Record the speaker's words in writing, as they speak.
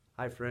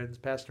Hi, friends.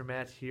 Pastor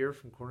Matt here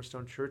from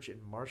Cornerstone Church in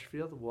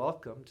Marshfield.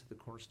 Welcome to the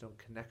Cornerstone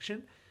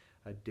Connection,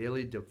 a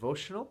daily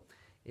devotional.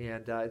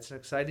 And it's an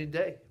exciting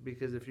day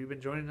because if you've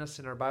been joining us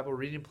in our Bible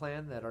reading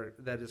plan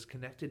that is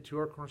connected to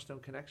our Cornerstone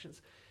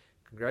Connections,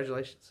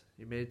 congratulations.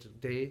 You made it to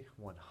day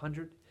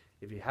 100.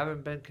 If you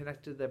haven't been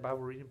connected to that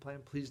Bible reading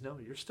plan, please know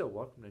you're still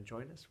welcome to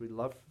join us. We'd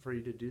love for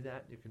you to do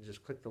that. You can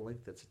just click the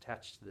link that's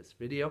attached to this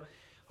video.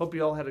 Hope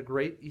you all had a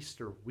great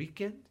Easter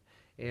weekend.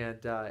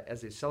 And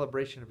as a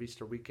celebration of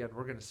Easter weekend,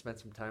 we're going to spend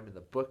some time in the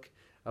book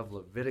of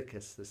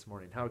Leviticus this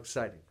morning. How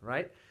exciting,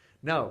 right?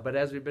 No, but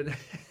as we've been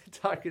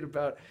talking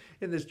about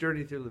in this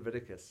journey through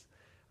Leviticus,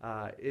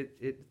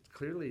 it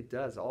clearly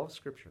does. All of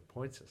Scripture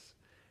points us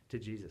to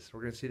Jesus.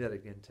 We're going to see that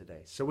again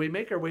today. So we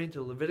make our way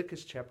into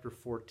Leviticus chapter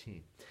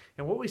 14.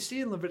 And what we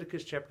see in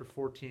Leviticus chapter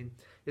 14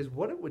 is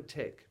what it would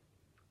take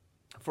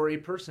for a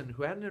person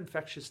who had an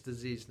infectious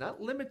disease, not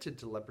limited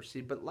to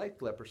leprosy, but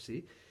like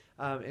leprosy,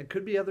 and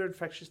could be other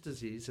infectious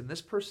disease. And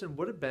this person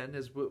would have been,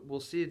 as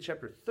we'll see in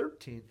chapter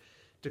 13,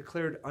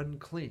 declared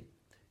unclean.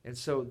 And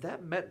so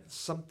that meant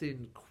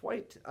something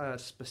quite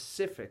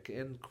specific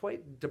and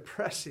quite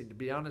depressing, to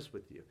be honest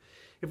with you.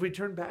 If we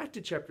turn back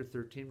to chapter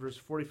 13, verse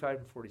 45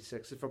 and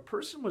 46, if a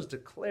person was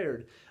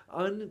declared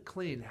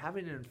unclean,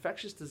 having an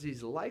infectious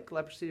disease like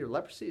leprosy or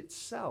leprosy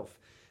itself,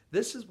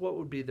 this is what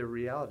would be the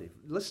reality.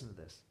 Listen to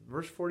this.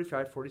 Verse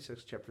 45,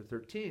 46, chapter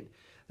 13.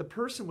 The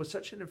person with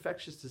such an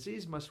infectious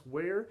disease must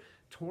wear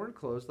torn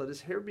clothes, let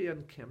his hair be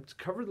unkempt,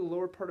 cover the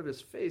lower part of his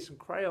face, and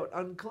cry out,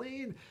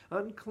 unclean,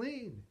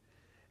 unclean.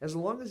 As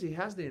long as he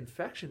has the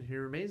infection, he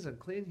remains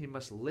unclean. He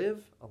must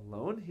live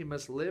alone. He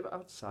must live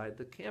outside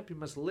the camp. He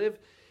must live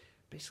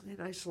basically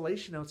in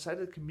isolation outside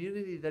of the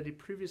community that he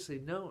previously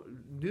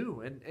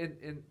knew.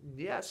 And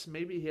yes,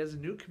 maybe he has a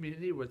new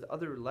community with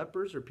other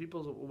lepers or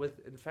people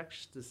with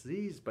infectious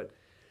disease, but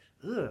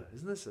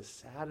isn't this a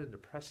sad and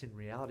depressing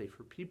reality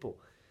for people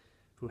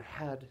who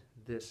had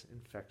this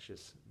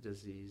infectious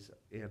disease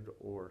and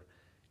or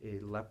a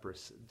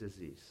leprous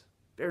disease?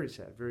 Very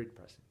sad, very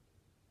depressing.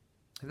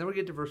 And then we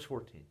get to verse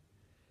 14.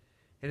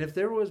 And if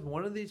there was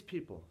one of these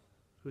people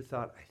who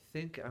thought, I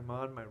think I'm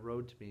on my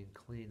road to being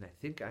clean, I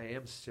think I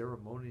am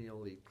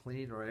ceremonially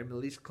clean, or I'm at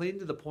least clean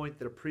to the point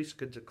that a priest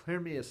could declare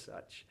me as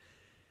such,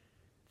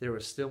 there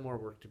was still more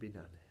work to be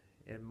done.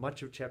 And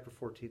much of chapter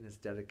 14 is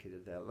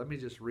dedicated to that. Let me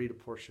just read a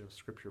portion of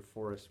scripture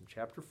for us from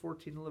chapter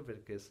 14 of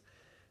Leviticus,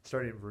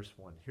 starting in verse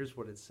 1. Here's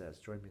what it says.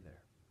 Join me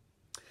there.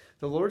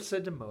 The Lord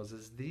said to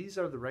Moses, these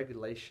are the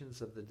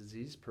regulations of the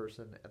diseased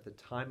person at the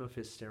time of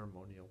his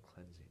ceremonial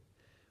cleansing,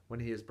 when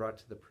he is brought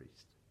to the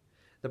priest.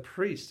 The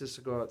priest is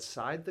to go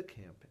outside the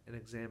camp and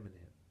examine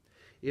him.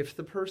 If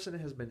the person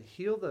has been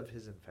healed of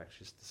his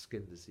infectious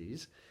skin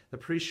disease, the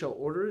priest shall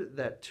order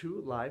that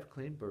 2 live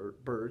clean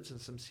birds and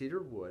some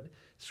cedar wood,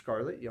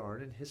 scarlet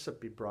yarn, and hyssop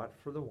be brought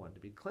for the one to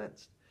be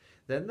cleansed.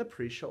 Then the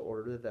priest shall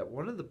order that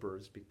one of the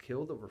birds be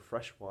killed over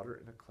fresh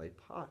water in a clay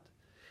pot.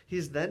 He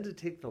is then to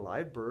take the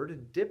live bird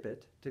and dip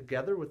it,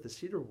 together with the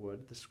cedar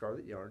wood, the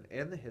scarlet yarn,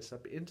 and the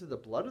hyssop, into the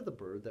blood of the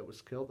bird that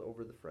was killed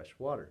over the fresh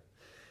water.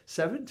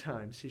 7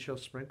 times he shall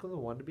sprinkle the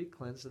one to be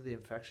cleansed of the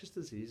infectious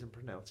disease and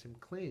pronounce him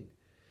clean.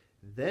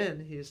 Then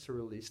he is to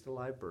release the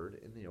live bird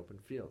in the open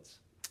fields.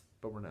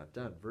 But we're not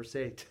done. Verse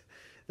 8.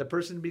 The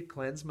person to be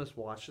cleansed must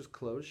wash his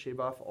clothes,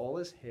 shave off all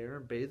his hair,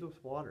 and bathe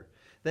with water.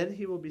 Then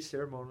he will be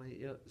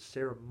ceremonially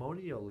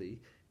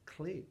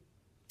clean.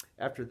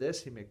 After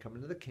this he may come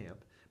into the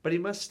camp, but he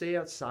must stay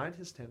outside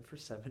his tent for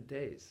 7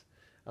 days.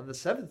 On the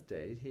 7th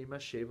day, he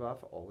must shave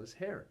off all his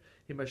hair.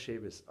 He must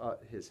shave his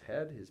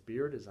head, his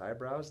beard, his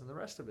eyebrows, and the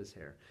rest of his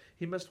hair.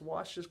 He must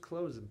wash his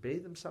clothes and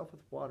bathe himself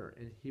with water,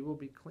 and he will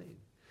be clean.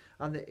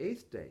 On the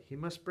 8th day, he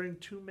must bring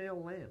 2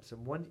 male lambs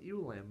and 1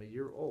 ewe lamb a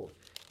year old,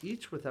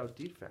 each without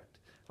defect,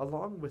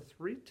 along with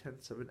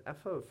 3/10 of an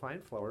ephah of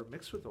fine flour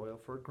mixed with oil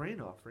for a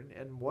grain offering,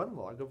 and 1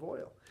 log of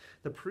oil.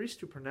 The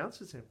priest who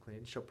pronounces him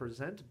clean shall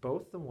present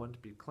both the one to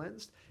be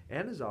cleansed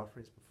and his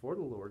offerings before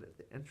the Lord at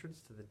the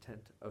entrance to the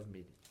tent of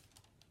meeting.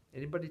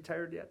 Anybody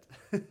tired yet?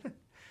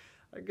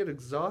 I get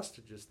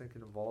exhausted just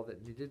thinking of all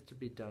that needed to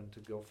be done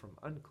to go from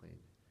unclean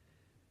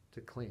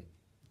to clean.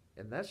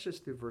 And that's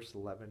just through verse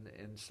 11.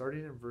 And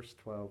starting in verse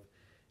 12,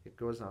 it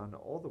goes on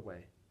all the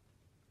way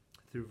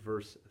through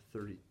verse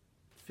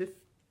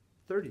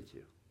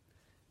 32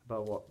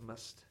 about what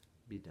must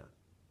be done.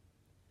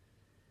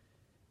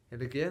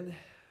 And again,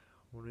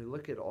 when we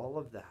look at all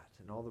of that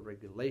and all the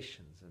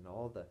regulations and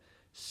all the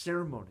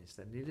ceremonies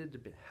that needed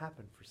to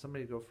happen for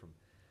somebody to go from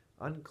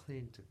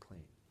unclean to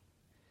clean.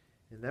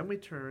 And then we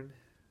turn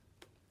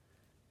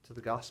to the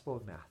Gospel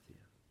of Matthew,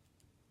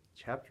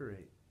 chapter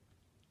 8.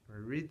 We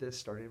read this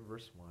starting in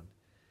verse 1.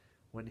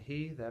 When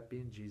he, that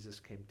being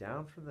Jesus, came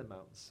down from the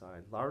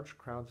mountainside, large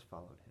crowds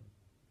followed him.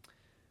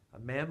 A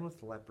man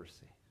with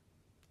leprosy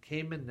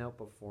came and knelt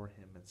before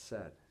him and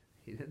said,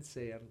 he didn't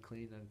say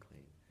unclean,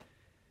 unclean,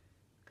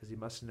 because he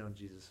must have known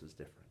Jesus was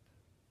different.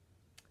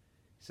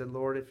 He said,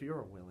 Lord, if you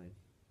are willing,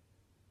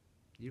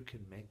 you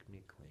can make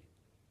me clean.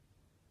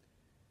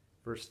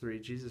 Verse 3,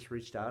 Jesus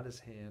reached out his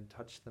hand,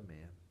 touched the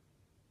man,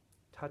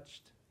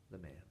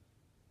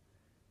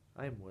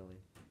 I am willing,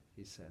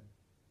 he said.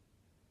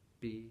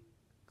 Be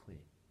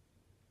clean.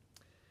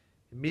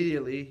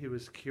 Immediately he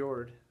was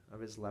cured of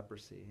his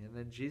leprosy. And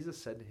then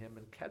Jesus said to him,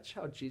 and catch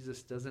how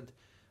Jesus doesn't,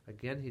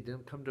 again, he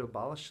didn't come to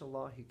abolish the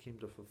law, he came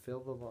to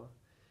fulfill the law.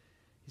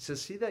 He says,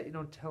 see that you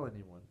don't tell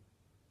anyone,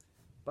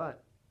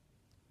 but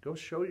go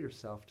show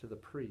yourself to the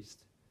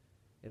priest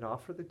and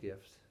offer the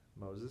gift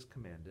Moses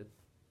commanded,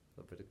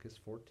 Leviticus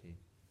 14,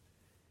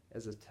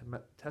 as a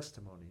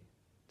testimony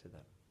to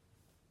them.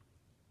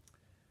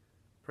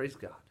 Praise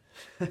God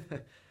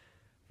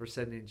for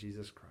sending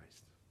Jesus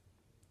Christ,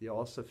 the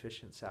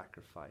all-sufficient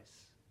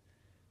sacrifice,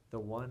 the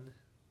one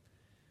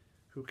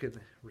who can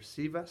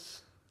receive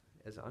us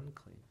as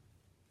unclean,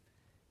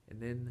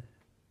 and in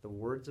the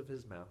words of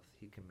his mouth,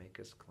 he can make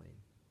us clean.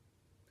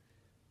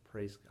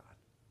 Praise God.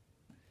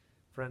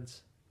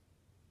 Friends,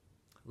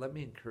 let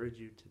me encourage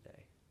you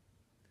today.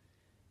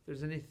 If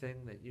there's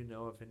anything that you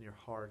know of in your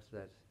heart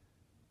that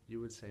you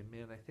would say,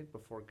 man, I think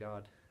before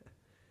God,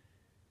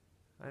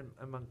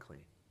 I'm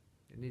unclean.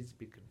 It needs to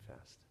be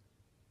confessed.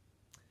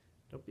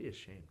 Don't be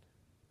ashamed.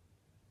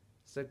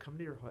 Instead, come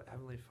to your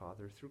Heavenly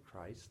Father through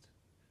Christ.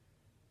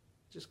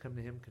 Just come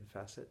to him,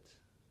 confess it,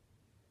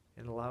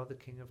 and allow the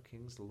King of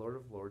Kings, the Lord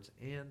of Lords,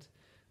 and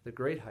the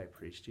great high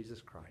priest,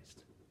 Jesus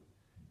Christ,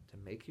 to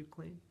make you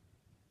clean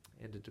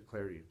and to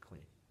declare you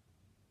clean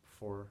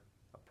before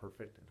a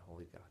perfect and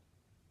holy God.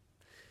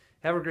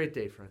 Have a great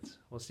day, friends.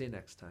 We'll see you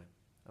next time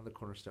on the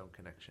Cornerstone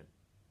Connection.